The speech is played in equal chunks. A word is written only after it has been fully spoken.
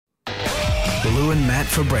Lou and Matt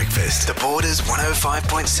for breakfast. The Border's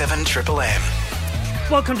 105.7 Triple M.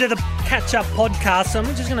 Welcome to the Catch-Up Podcast. I'm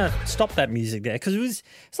just going to stop that music there because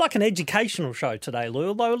it's like an educational show today, Lou,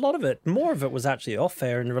 although a lot of it, more of it was actually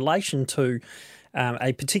off-air in relation to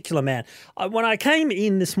a particular man. When I came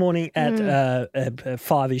in this morning at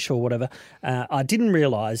 5-ish or whatever, I didn't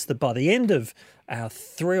realise that by the end of our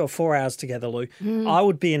 3 or 4 hours together, Lou, I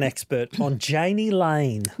would be an expert on Jani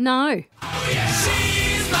Lane. No.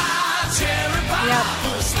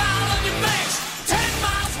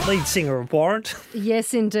 Lead singer of Warrant.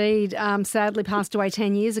 Yes, indeed. Sadly passed away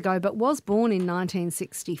 10 years ago, but was born in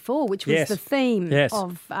 1964, which was the theme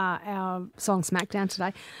of our song Smackdown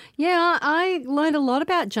today. Yeah, I learned a lot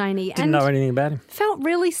about Jani. Didn't know anything about him. Felt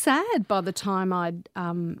really sad by the time I'd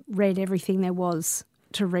read everything there was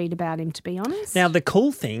to read about him, to be honest. Now, the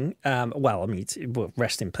cool thing,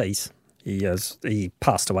 rest in peace. He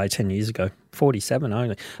passed away 10 years ago, 47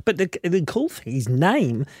 only. But the cool thing, his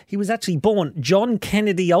name, he was actually born John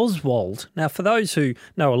Kennedy Oswald. Now, for those who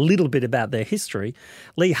know a little bit about their history,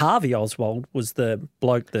 Lee Harvey Oswald was the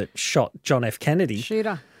bloke that shot John F. Kennedy.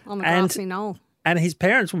 Shooter on the grassy knoll. And his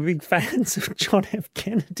parents were big fans of John F.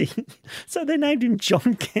 Kennedy. So they named him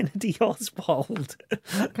John Kennedy Oswald.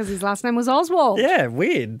 Because his last name was Oswald. Yeah,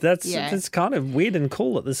 weird. That's kind of weird and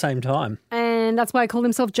cool at the same time. And that's why he called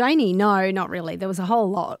himself Jani. No, not really. There was a whole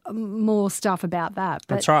lot more stuff about that.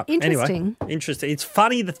 But that's right. Interesting. Anyway, interesting. It's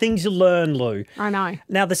funny the things you learn, Lou. I know.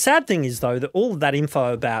 Now, the sad thing is, though, that all of that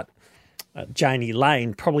info about Jani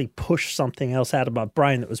Lane probably pushed something else out of my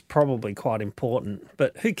brain that was probably quite important.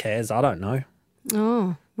 But who cares? I don't know.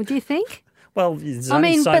 Oh, what do you think? Well, let's be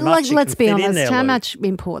honest. There, how Lou. much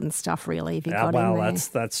important stuff really have you got in there?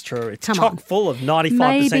 That's true. It's chock full of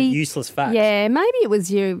 95% useless facts. Yeah, maybe it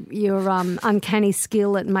was your uncanny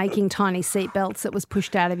skill at making tiny seatbelts that was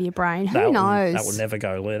pushed out of your brain. Who knows? That will never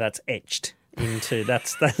go, Lou. That's etched into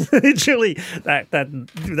that's literally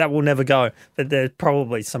that will never go. But there's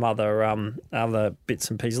probably some other bits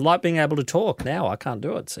and pieces, like being able to talk. Now I can't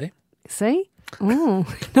do it. See? Oh,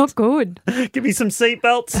 not good. Give me some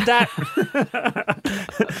seatbelts, stat.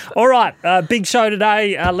 All right, big show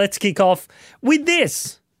today. Let's kick off with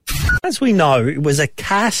this. As we know, it was a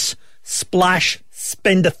cash splash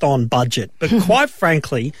spendathon budget, but quite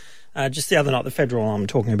frankly, just the other night, the federal I'm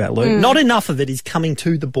talking about, Luke, not enough of it is coming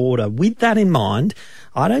to the border. With that in mind,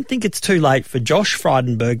 I don't think it's too late for Josh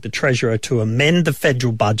Frydenberg, the Treasurer, to amend the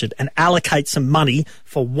federal budget and allocate some money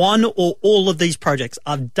for one or all of these projects.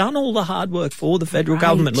 I've done all the hard work for the federal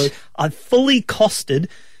government, Luke. I've fully costed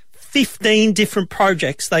 15 different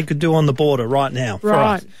projects they could do on the border right now. For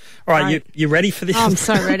us. All right, you ready for this? I'm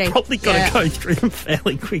so ready. Probably got to go through them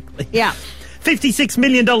fairly quickly. Yeah. $56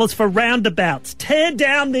 million for roundabouts. Tear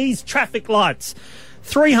down these traffic lights.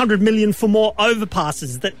 $300 million for more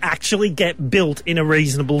overpasses that actually get built in a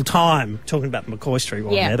reasonable time. Talking about the McCoy Street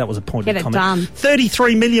one there, that was a pointed comment.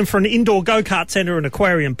 $33 million for an indoor go-kart centre and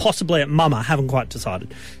aquarium, possibly at Mama, haven't quite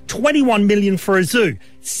decided. $21 million for a zoo.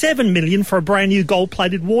 $7 million for a brand new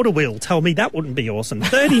gold-plated water wheel. Tell me that wouldn't be awesome.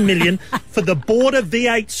 $30 million for the Border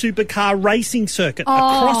V8 supercar racing circuit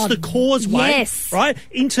across the causeway, right,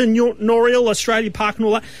 into Noriel, Australia Park and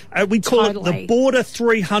all that. We call it the Border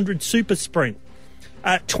 300 Super Sprint.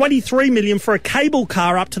 $23 million for a cable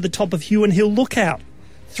car up to the top of Hewan Hill Lookout.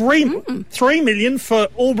 $3 million for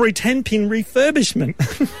Albury 10-pin refurbishment.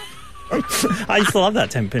 I used to love that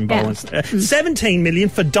 10-pin bowling. $17 million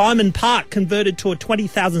for Diamond Park, converted to a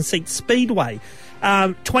 20,000-seat speedway.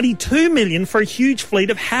 $22 million for a huge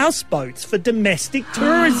fleet of houseboats for domestic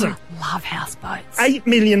tourism. Love houseboats. $8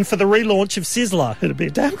 million for the relaunch of Sizzler. It'll be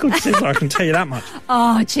a damn good Sizzler, I can tell you that much.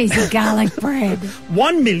 Oh, cheesy garlic bread.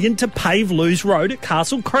 $1 million to pave Lou's Road at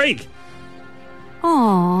Castle Creek.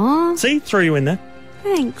 Aww. See, threw you in there.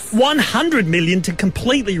 Thanks. $100 million to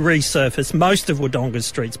completely resurface most of Wodonga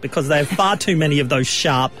streets because they have far too many of those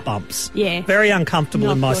sharp bumps. Yeah. Very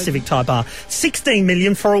uncomfortable in my Civic Type R. $16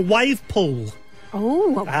 million for a wave pool.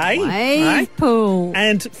 Oh, wave pool.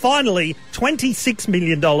 And finally, $26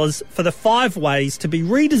 million for the 5 ways to be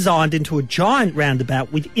redesigned into a giant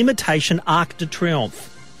roundabout with imitation Arc de Triomphe.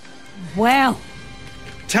 Wow.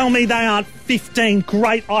 Tell me they aren't 15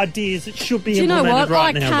 great ideas that should be implemented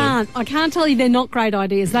right now. Do you know what? I can't tell you they're not great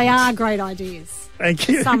ideas. They are great ideas. Thank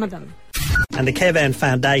you. Some of them. And the Carevan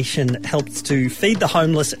Foundation helps to feed the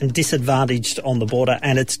homeless and disadvantaged on the border,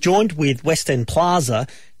 and it's joined with West End Plaza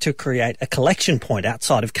to create a collection point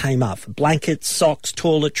outside of Kmart for blankets, socks,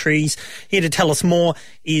 toiletries. Here to tell us more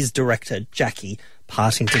is Director Jackie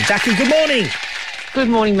Partington. Jackie, good morning. Good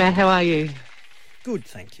morning, Matt. How are you? Good,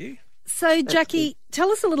 thank you. So, Jackie,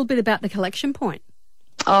 tell us a little bit about the collection point.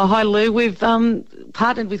 Oh, hi, Lou. We've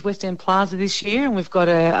partnered with West End Plaza this year, and we've got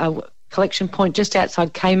a collection point just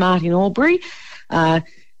outside Kmart in Albury.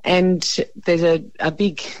 And there's a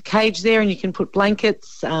big cage there, and you can put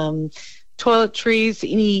blankets,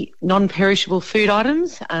 toiletries, any non-perishable food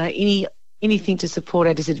items, anything to support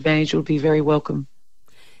our disadvantaged will be very welcome.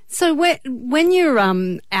 So when you're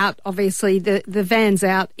out, obviously the van's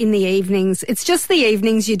out in the evenings. It's just the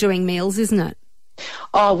evenings you're doing meals, isn't it?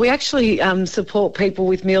 Oh, we actually support people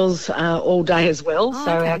with meals all day as well. Oh,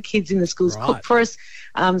 so okay. Our kids in the schools cook for us.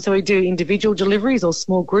 So we do individual deliveries or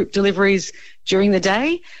small group deliveries during the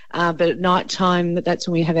day. But at night time, that's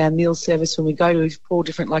when we have our meal service, when we go to 4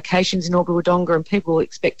 different locations in Albury-Wodonga and people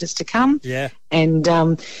expect us to come. Yeah. And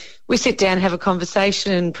we sit down, have a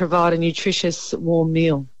conversation and provide a nutritious, warm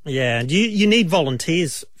meal. Yeah, and you need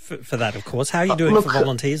volunteers for that, of course. How are you doing for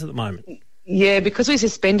volunteers at the moment? Yeah, because we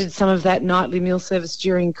suspended some of that nightly meal service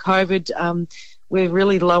during COVID, we're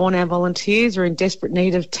really low on our volunteers. We're in desperate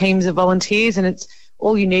need of teams of volunteers, and it's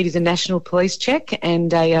all you need is a national police check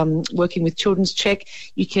and a working with children's check.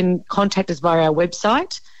 You can contact us via our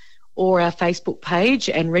website or our Facebook page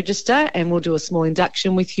and register, and we'll do a small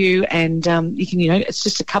induction with you. And you can, it's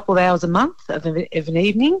just a couple of hours a month of an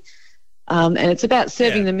evening, and it's about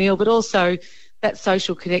serving the meal, but also that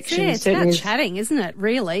social connection. Yeah, it's about chatting, isn't it,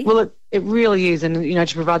 really? Well, it really is, and,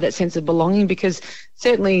 to provide that sense of belonging, because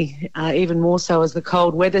certainly even more so as the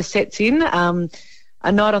cold weather sets in, a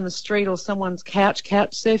night on the street or someone's couch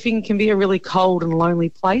surfing can be a really cold and lonely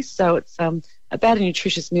place. So it's about a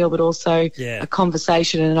nutritious meal, but also a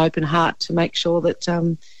conversation and an open heart to make sure that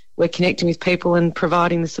we're connecting with people and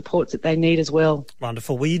providing the supports that they need as well.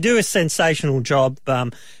 Wonderful. Well, you do a sensational job.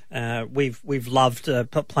 We've loved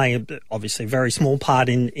playing, obviously, a very small part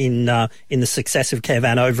in the success of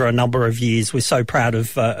Carevan over a number of years. We're so proud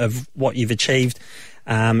of what you've achieved.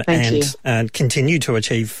 And continue to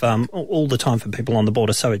achieve all the time for people on the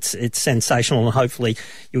border. So it's sensational, and hopefully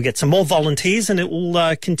you'll get some more volunteers and it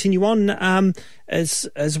will continue on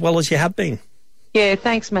as well as you have been. Yeah,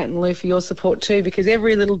 thanks, Matt and Lou, for your support too, because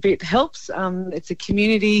every little bit helps. It's a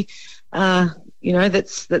community,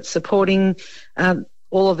 that's supporting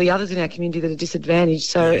all of the others in our community that are disadvantaged.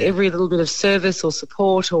 So every little bit of service or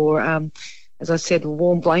support or, as I said, a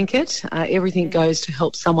warm blanket, everything goes to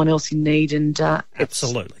help someone else in need. And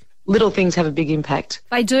absolutely, little things have a big impact.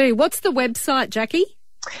 They do. What's the website, Jackie?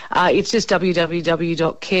 It's just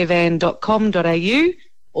www.carevan.com.au.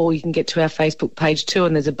 Or you can get to our Facebook page too,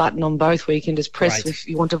 and there's a button on both where you can just press if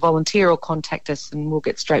you want to volunteer or contact us, and we'll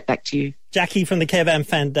get straight back to you. Jackie from the Carevan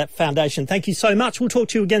Foundation, thank you so much. We'll talk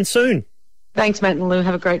to you again soon. Thanks, Matt and Lou.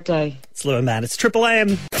 Have a great day. It's Lou and Matt. It's Triple M.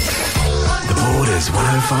 The Borders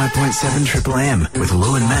 105.7 Triple M with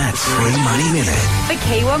Lou and Matt's Free Money Minute. The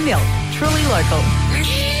Kiwa Milk, truly local.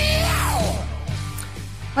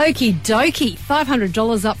 Okie dokie,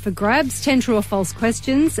 $500 up for grabs, 10 true or false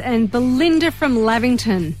questions, and Belinda from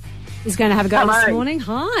Lavington is going to have a go this morning.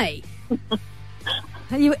 Hi.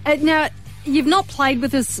 Now, you've not played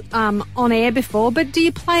with us on air before, but do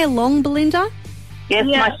you play along, Belinda? Yes,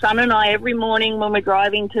 my son and I, every morning when we're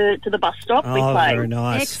driving to the bus stop, we play. Very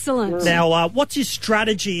nice. Excellent. Now, what's your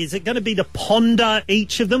strategy? Is it going to be to ponder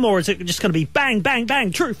each of them, or is it just going to be bang, bang,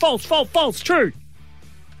 bang, true, false, false, false, true?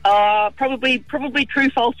 Probably true,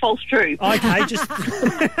 false, false, true. Okay, just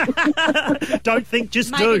don't think,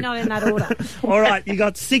 just Maybe do. not in that order. All right, you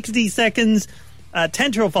got 60 seconds,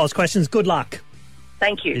 10 true or false questions. Good luck.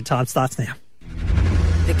 Thank you. Your time starts now.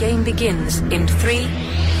 The game begins in 3, 2, 1.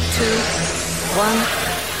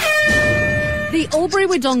 The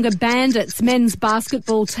Albury-Wodonga Bandits men's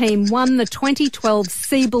basketball team won the 2012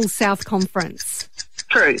 Siebel South Conference.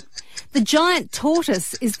 True. The giant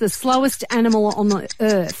tortoise is the slowest animal on the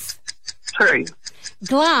earth. True.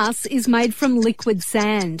 Glass is made from liquid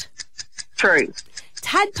sand. True.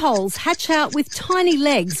 Tadpoles hatch out with tiny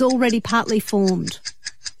legs already partly formed.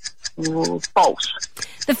 False.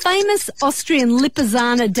 The famous Austrian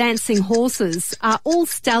Lipizzaner dancing horses are all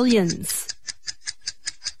stallions.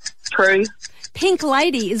 True. Pink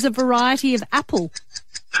Lady is a variety of apple.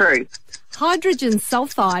 True. Hydrogen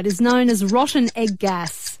sulfide is known as rotten egg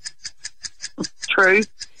gas. True.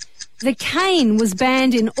 The cane was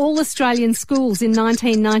banned in all Australian schools in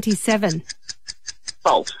 1997.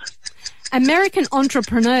 False. American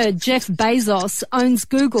entrepreneur Jeff Bezos owns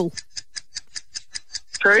Google.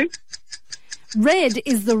 True. Red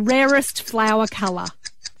is the rarest flower colour.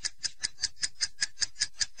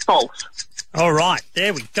 False. All right,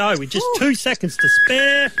 there we go. With just 2 seconds to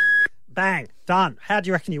spare. Bang, done. How do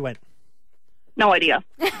you reckon you went? No idea.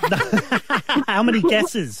 How many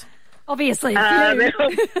guesses? Obviously,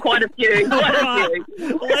 quite a few.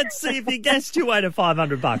 Let's see if you guessed your way to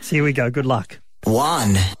 $500. Here we go. Good luck.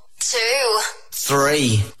 1, 2,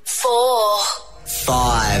 3, 4,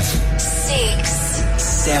 5, 6.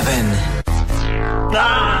 7.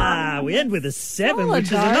 We end with a 7, Solid, which is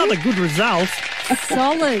though. another good result.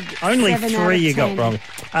 Solid. Only 7 out 3 of you 10. got wrong.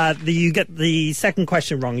 You get the second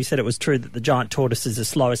question wrong. You said it was true that the giant tortoise is the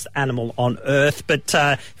slowest animal on Earth, but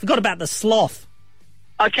forgot about the sloth.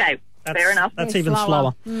 Okay, fair enough. That's They're even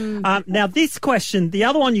slower. Now, this question, the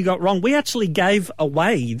other one you got wrong, we actually gave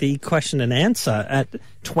away the question and answer at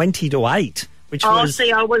 20-8. Which was...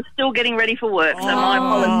 see, I was still getting ready for work, so my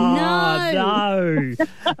apologies.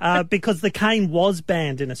 No. Because the cane was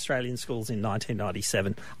banned in Australian schools in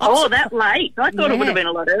 1997. That late? I thought it would have been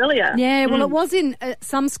a lot earlier. Yeah, well, it was in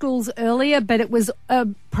some schools earlier, but it was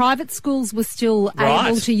private schools were still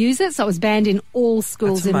able to use it, so it was banned in all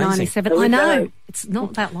schools in 97. I know. It's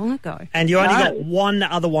not that long ago. And you only got one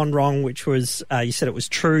other one wrong, which was you said it was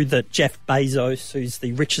true that Jeff Bezos, who's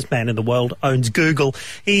the richest man in the world, owns Google.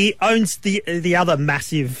 He owns the other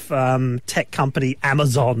massive tech company,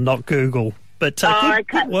 Amazon, not Google. But good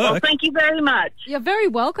work. Well, thank you very much. You're very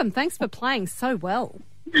welcome. Thanks for playing so well.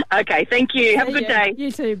 Okay, thank you. Have a good day.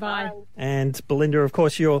 You too. Bye. And Belinda, of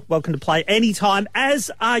course, you're welcome to play anytime,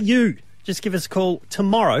 as are you. Just give us a call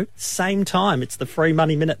tomorrow, same time. It's the Free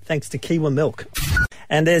Money Minute, thanks to Kiwa Milk.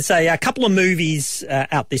 And there's a couple of movies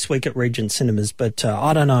out this week at Regent Cinemas, but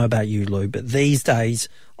I don't know about you, Lou, but these days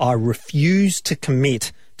I refuse to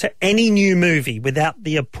commit to any new movie without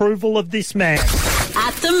the approval of this man.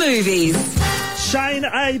 At the movies. Shane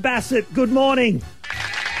A. Bassett, good morning.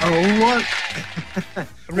 Oh, what?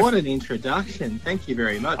 What an introduction. Thank you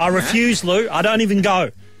very much. I refuse, Lou. I don't even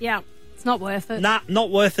go. Yeah. It's not worth it. Nah,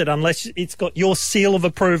 not worth it unless it's got your seal of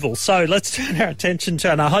approval. So let's turn our attention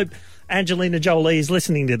to, and I hope Angelina Jolie is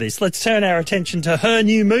listening to this, let's turn our attention to her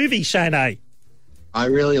new movie, Shane A. I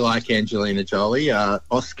really like Angelina Jolie,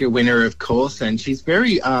 Oscar winner, of course, and she's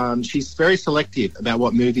very selective about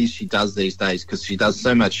what movies she does these days because she does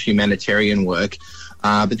so much humanitarian work.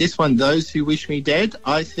 But this one, Those Who Wish Me Dead,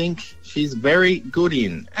 I think she's very good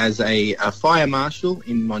in as a fire marshal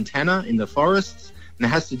in Montana in the forests. And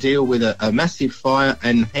has to deal with a massive fire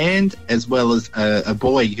in hand, as well as a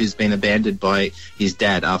boy who's been abandoned by his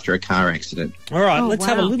dad after a car accident. All right, let's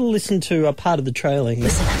have a little listen to a part of the trailer here.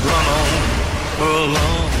 Listen. Run on for a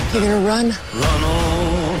long. You're going to run? Run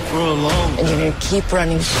on for a long. And you're going to keep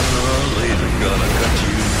running. Sooner or later, gonna cut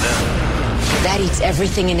you down. That eats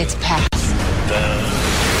everything in its path. Down.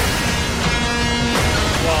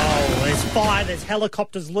 Whoa, there's fire, there's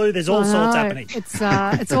helicopters, Lou, there's all sorts happening. It's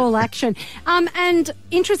all action. And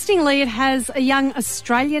interestingly, it has a young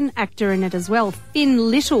Australian actor in it as well,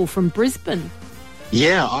 Finn Little from Brisbane.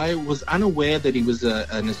 Yeah, I was unaware that he was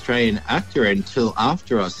an Australian actor until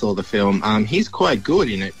after I saw the film. He's quite good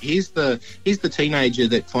in it. He's the teenager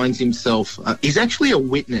that finds himself... he's actually a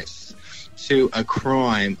witness to a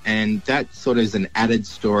crime, and that sort of is an added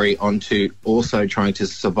story onto also trying to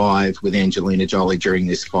survive with Angelina Jolie during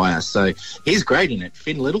this fire. So he's great in it.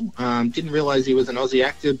 Finn Little, didn't realise he was an Aussie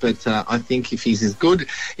actor, but I think if he's as good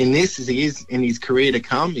in this as he is in his career to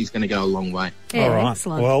come, he's going to go a long way. Yeah, all right.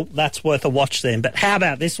 Excellent. Well, that's worth a watch then. But how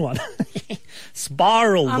about this one?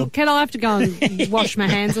 Spiral. Can I have to go and wash my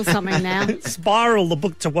hands or something now? Spiral, the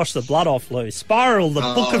book to wash the blood off, Lou. Spiral, the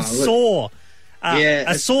book of Saw.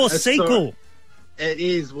 A Saw sequel. It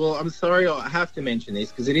is. Well, I'm sorry, I have to mention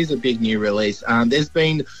this because it is a big new release. There's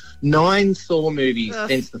been 9 Saw movies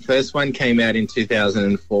since the first one came out in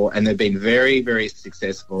 2004, and they've been very, very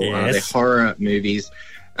successful. Yes. They're horror movies.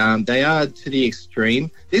 They are to the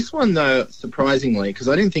extreme. This one, though, surprisingly, because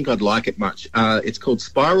I didn't think I'd like it much, it's called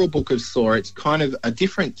Spiral Book of Saw. It's kind of a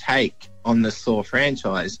different take on the Saw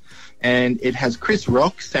franchise, and it has Chris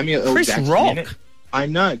Rock, Samuel L. Jackson in it. I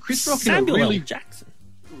know. Chris Rock Samuel in a really... L. Jackson.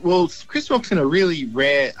 Well, Chris Rock's in a really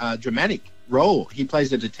rare, dramatic role. He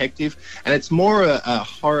plays a detective, and it's more a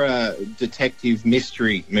horror detective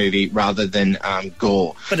mystery movie rather than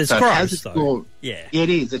gore. But it's gross, though. Gore. Yeah. It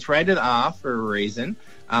is. It's rated R for a reason,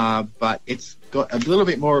 but it's got a little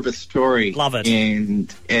bit more of a story. Love it.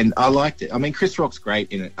 And I liked it. I mean, Chris Rock's great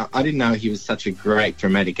in it. I didn't know he was such a great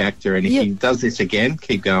dramatic actor, and if he does this again,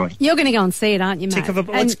 keep going. You're going to go and see it, aren't you, mate?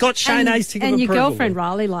 It's got Shane A's tick of approval. And your girlfriend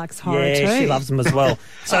Riley likes horror too. Yeah, she loves them as well.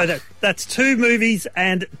 So that's 2 movies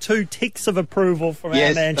and 2 ticks of approval from our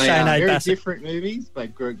man Shane A. Very Bassett. different movies,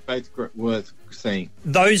 but both worth seeing.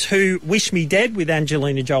 Those Who Wish Me Dead with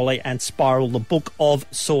Angelina Jolie and Spiral, the book of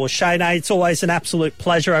Saw. Shane A., it's always an absolute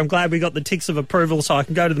pleasure. I'm glad we got the ticks of approval so I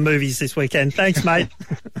can go to the movies this weekend. Thanks, mate.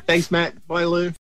 Thanks, Matt. Bye, Lou.